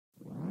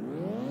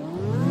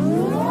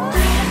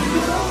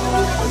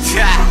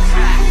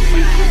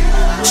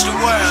It's the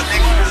world,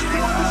 nigga.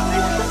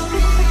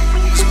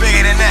 It's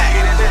bigger than that.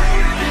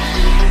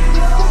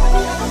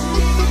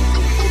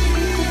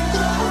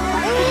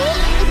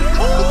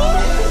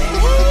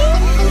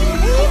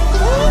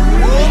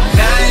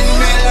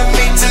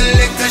 9mm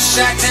liquor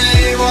shot and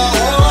leave a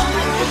whore.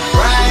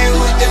 Ride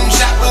with them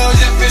choppers,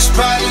 if it's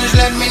problems,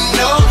 let me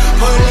know.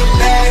 Pull a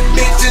bad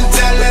bitch and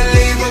tell her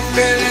leave her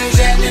feelings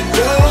at the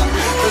door.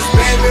 Cause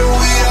baby,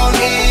 we don't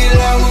need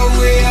love when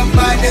we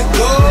about to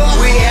go.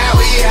 We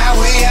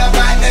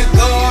about to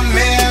go a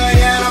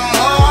million or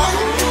more.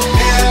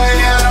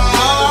 Million or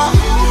more.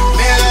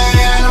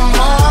 Million or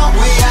more.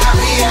 We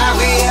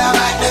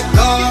about to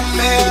go a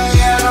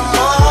million or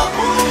more.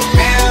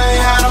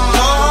 Million or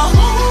more.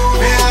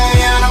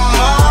 Million or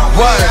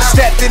more. Word,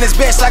 stepped in this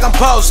bitch like I'm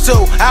supposed to.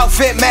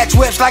 Outfit match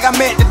whips like I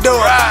meant to do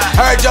it.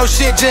 Heard your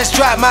shit just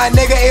dropped, my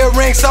nigga.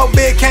 Earring so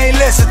big, can't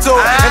listen to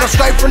it. And I'm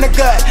straight from the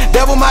gut,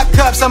 double my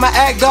cups. I'm a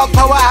act dog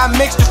power, I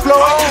mix the fluid.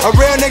 A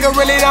real nigga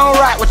really don't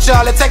rock with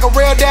y'all. It take a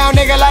real down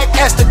nigga like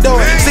Esther do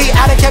it. See,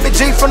 I done kept it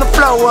G from the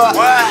flow up.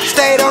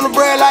 Stayed on the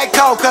bread like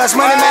cold cuts.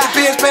 Money made the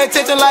pills pay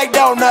attention like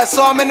donuts.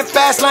 So I'm in the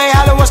fast lane,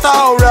 hollering what's the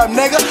hold up,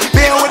 nigga.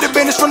 Been with the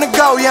business from the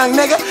go, young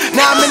nigga.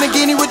 Now I'm in the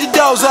guinea with the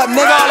doors up,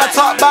 nigga. All I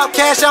talk about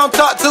cash, I don't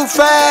talk too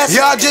fast.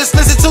 Y'all just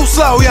listen too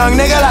slow, young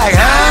nigga, like,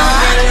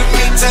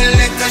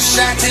 Liquor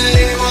shot and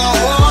leave a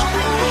whore.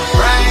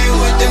 Ride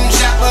with them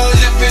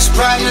choppers, if it's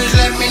problems,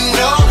 let me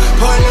know.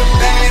 Pull a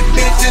bad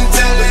bitch and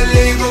tell her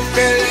leave her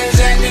feelings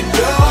at the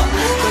door.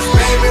 Cause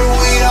baby,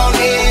 we don't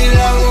need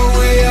love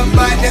when we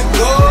about to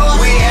go.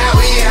 We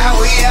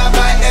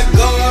about to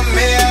go a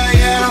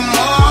million or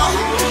more.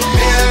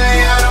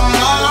 Million or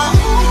more.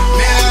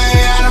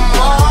 Million or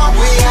more.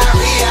 We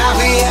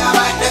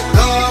about to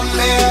go a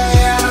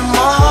million or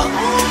more.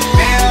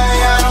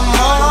 Million or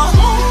more.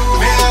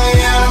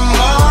 Million or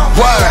more.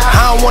 word,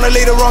 I don't wanna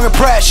leave the wrong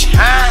impression.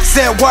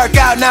 Send work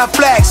out, now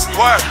flex.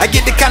 I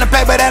get the kind of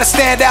paper that'll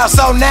stand out.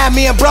 So now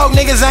me and broke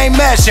niggas ain't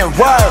meshing.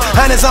 Word,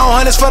 hundreds on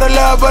hundreds for the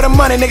love of the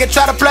money. Nigga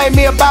try to play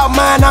me about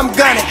mine, I'm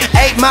gunning.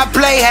 Ate my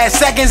plate, had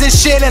seconds and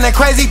shit. And the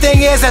crazy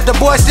thing is that the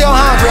boy still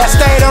hungry. I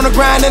stayed on the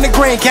grind in the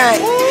green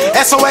cane.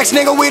 SOX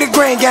nigga, we the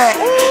green gang.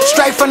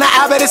 Straight from the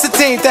Albert, it's a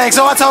team thing.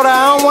 So I told her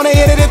I don't wanna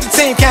hit it if the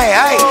team can't.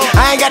 Hey,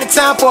 I ain't got the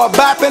time for a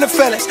bop in the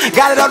feelings.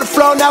 Got it on the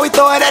floor, now we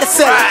throw it at the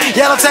ceiling.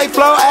 Yellow tape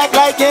flow, act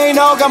like you ain't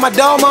know. Got my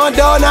dome on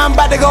door, now I'm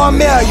about to go a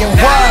million.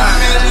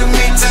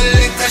 9mm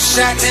liquor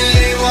shot and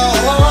leave a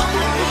whore.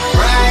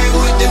 Ride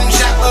with them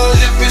choppers,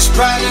 if it's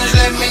problems,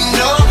 let me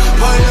know.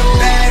 Pull a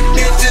bad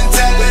bitch and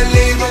tell her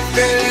leave her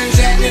feelings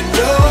at the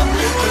door.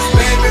 Cause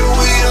baby,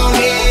 we don't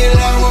need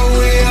love when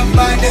we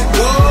about to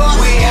go.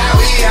 We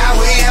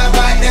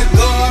about to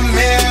go a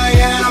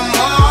million or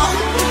more.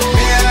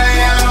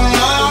 Million or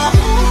more.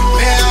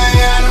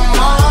 Million or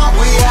more.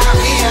 We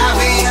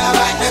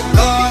about to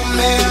go a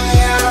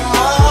million or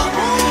more.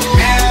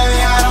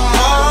 Million or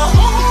more.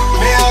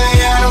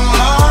 Million or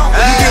more.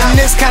 You getting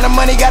this kind of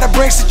money, gotta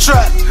bring some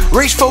truck.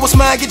 Reach for what's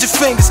mine, get your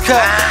fingers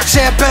cut.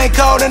 Champagne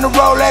cold in the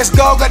Rolex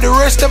gold. Got the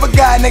wrist of a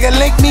guy, nigga,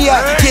 link me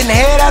up. Getting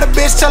head out of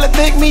bitch, tell her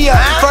think me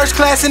up. First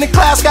class in the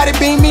clouds, gotta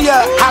beam me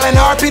up. Hollin'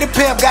 RP the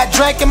pimp, got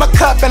drink in my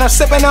cup. And I'm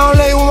sipping on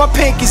lane with my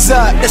pinkies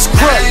up. That's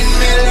quick.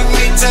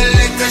 9mm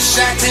liquor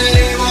shot and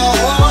leave a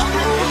whore.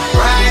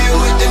 Ride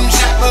with them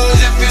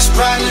choppers, if it's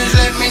problems,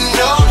 let me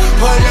know.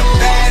 Pull up